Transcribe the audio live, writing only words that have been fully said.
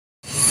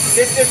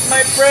This is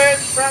my friend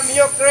from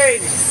Ukraine.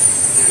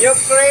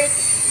 Ukraine.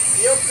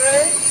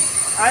 Ukraine.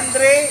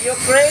 Andre,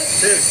 Ukraine.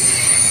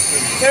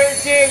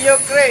 Sergey,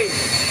 Ukraine.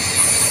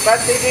 But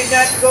he did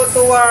not go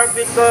to war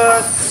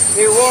because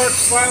he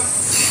works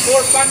for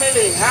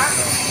family, huh?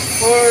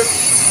 For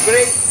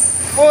great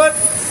food,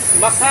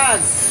 makan.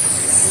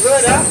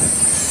 Good, huh?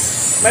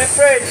 My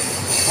friend,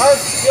 how's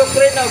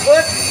Ukraine now?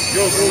 Good?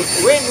 Good.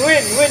 Win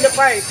the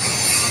fight.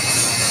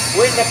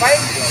 Win the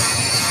fight?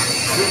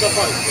 Win the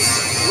fight.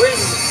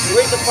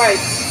 Win the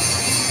fight.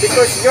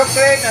 Because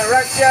Ukraine and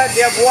Russia,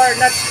 they have war,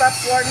 not stop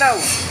war now.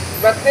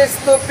 But these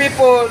two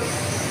people,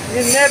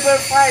 he never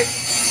fight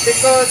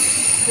because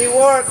he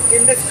work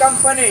in this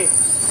company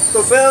to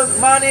build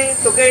money,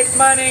 to get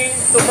money,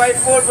 to buy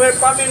food for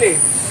family.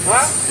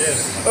 Huh?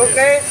 Yes.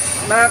 Okay?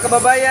 Mga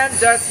kababayan,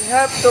 just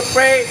have to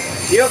pray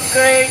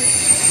Ukraine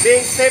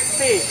being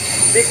safety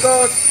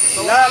because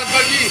love,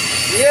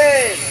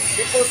 yes,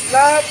 because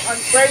love and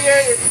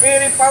prayer is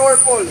very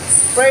powerful.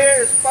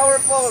 Prayer is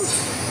powerful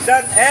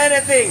than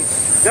anything.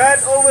 God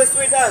always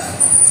with us.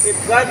 If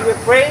God will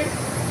pray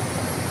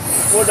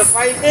for the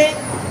fighting,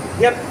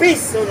 we have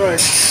peace on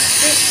earth.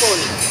 Peaceful.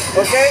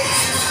 Okay?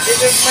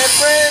 This is my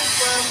friend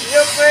from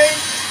Ukraine.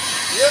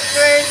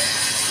 Ukraine,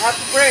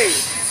 have pray.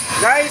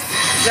 Guys,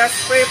 just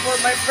pray for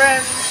my friend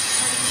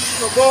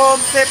to go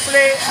home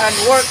safely and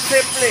work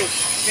safely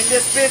in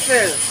this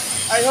vessel.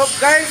 I hope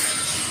guys,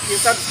 you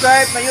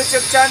subscribe my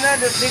YouTube channel,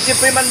 the DJ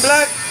Freeman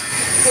Vlog,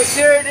 to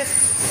share this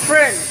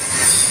friend.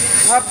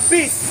 Have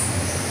peace,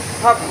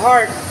 have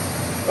heart.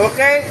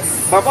 Okay?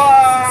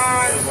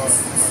 Bye-bye!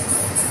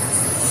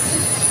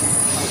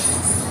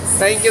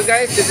 Thank you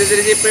guys. This is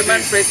DJ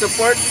Freeman. Pray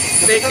support.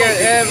 Take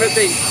care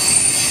everything.